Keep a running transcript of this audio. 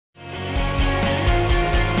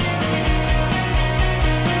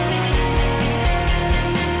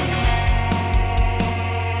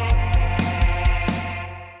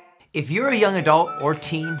If you're a young adult or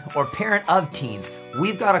teen or parent of teens,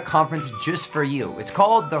 we've got a conference just for you. It's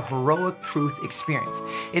called the Heroic Truth Experience.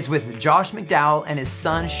 It's with Josh McDowell and his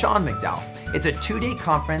son, Sean McDowell. It's a 2-day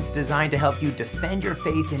conference designed to help you defend your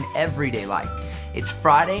faith in everyday life. It's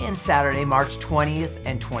Friday and Saturday, March 20th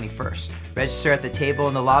and 21st. Register at the table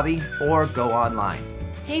in the lobby or go online.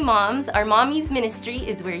 Hey moms, our Mommy's Ministry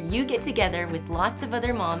is where you get together with lots of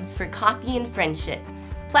other moms for coffee and friendship.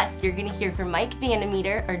 Plus, you're gonna hear from Mike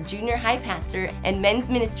Vandemeter, our junior high pastor and men's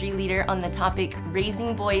ministry leader on the topic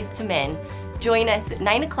Raising Boys to Men. Join us at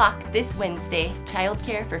 9 o'clock this Wednesday,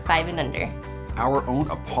 childcare for 5 and under. Our own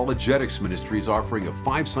apologetics ministry is offering a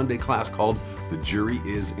 5-Sunday class called The Jury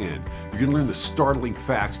is In. You're gonna learn the startling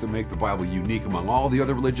facts that make the Bible unique among all the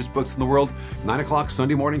other religious books in the world. 9 o'clock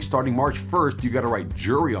Sunday morning, starting March 1st, you gotta write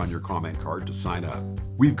jury on your comment card to sign up.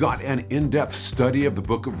 We've got an in-depth study of the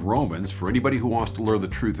book of Romans for anybody who wants to learn the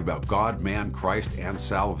truth about God, man, Christ, and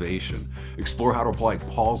salvation. Explore how to apply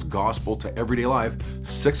Paul's gospel to everyday life.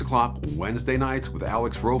 6 o'clock Wednesday nights with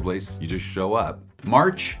Alex Robles. You just show up.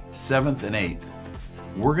 March 7th and 8th,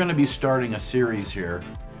 we're going to be starting a series here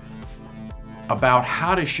about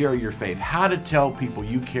how to share your faith, how to tell people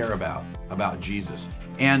you care about Jesus.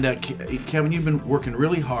 And Kevin, you've been working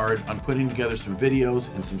really hard on putting together some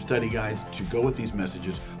videos and some study guides to go with these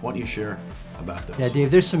messages. Why don't you share about those? Yeah,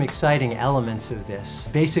 Dave, there's some exciting elements of this.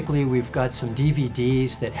 Basically, we've got some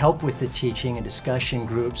DVDs that help with the teaching and discussion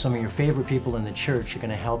groups. Some of your favorite people in the church are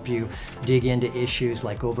going to help you dig into issues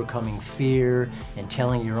like overcoming fear and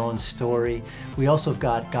telling your own story. We also have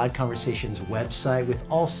got God Conversations website with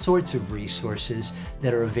all sorts of resources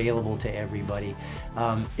that are available to everybody.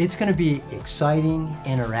 It's going to be exciting,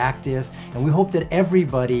 interactive, and we hope that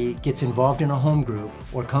everybody gets involved in a home group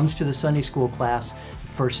or comes to the Sunday school class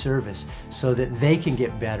first service so that they can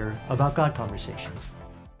get better about God Conversations.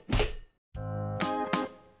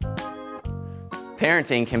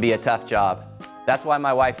 Parenting can be a tough job. That's why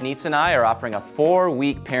my wife Neetz and I are offering a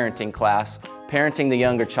 4-week parenting class, Parenting the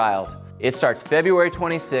Younger Child. It starts February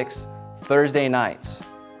 26th, Thursday nights.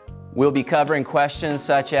 We'll be covering questions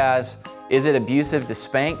such as, is it abusive to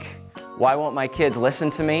spank? Why won't my kids listen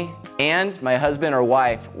to me? And my husband or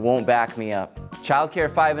wife won't back me up.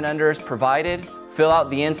 Childcare 5 and under is provided. Fill out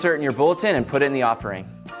the insert in your bulletin and put it in the offering.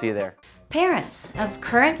 See you there. Parents of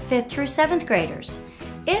current 5th through 7th graders,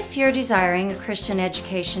 if you're desiring a Christian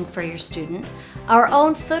education for your student, our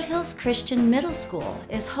own Foothills Christian Middle School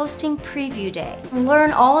is hosting Preview Day.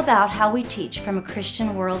 Learn all about how we teach from a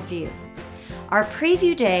Christian worldview. Our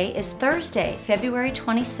Preview Day is Thursday, February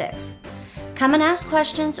 26th. Come and ask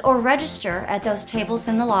questions or register at those tables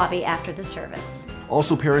in the lobby after the service.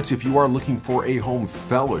 Also, parents, if you are looking for a home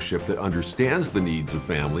fellowship that understands the needs of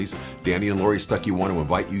families, Danny and Lori Stuckey want to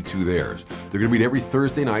invite you to theirs. They're going to meet every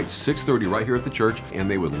Thursday night, 6:30 right here at the church, and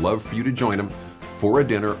they would love for you to join them for a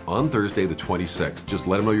dinner on Thursday the 26th. Just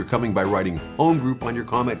let them know you're coming by writing home group on your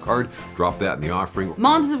comment card. Drop that in the offering.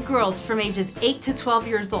 Moms of girls from ages 8 to 12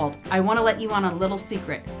 years old, I want to let you on a little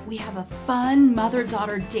secret. We have a fun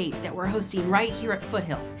mother-daughter date that we're hosting right here at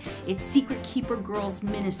Foothills. It's Secret Keeper Girls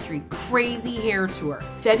Ministry Crazy Hair Tour.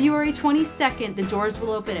 February 22nd, the doors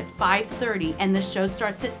will open at 5:30 and the show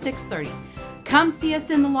starts at 6:30. Come see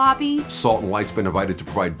us in the lobby. Salt and Light's been invited to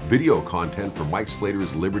provide video content for Mike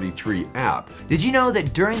Slater's Liberty Tree app. Did you know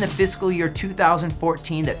that during the fiscal year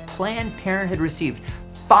 2014 that Planned Parenthood received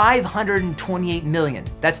 $528 million,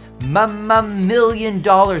 that's $1 million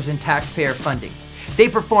in taxpayer funding. They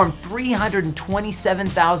performed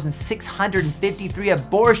 327,653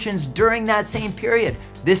 abortions during that same period.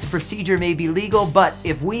 This procedure may be legal, but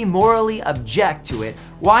if we morally object to it,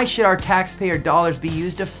 why should our taxpayer dollars be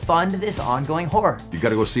used to fund this ongoing horror? You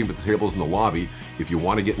gotta go see them at the tables in the lobby if you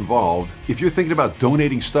want to get involved. If you're thinking about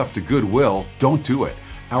donating stuff to Goodwill, don't do it.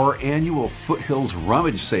 Our annual Foothills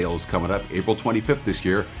Rummage Sale is coming up April 25th this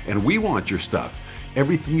year, and we want your stuff.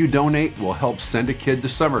 Everything you donate will help send a kid to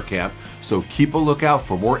summer camp, so keep a lookout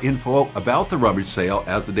for more info about the rummage sale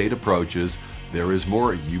as the date approaches. There is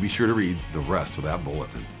more. You be sure to read the rest of that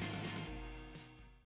bulletin.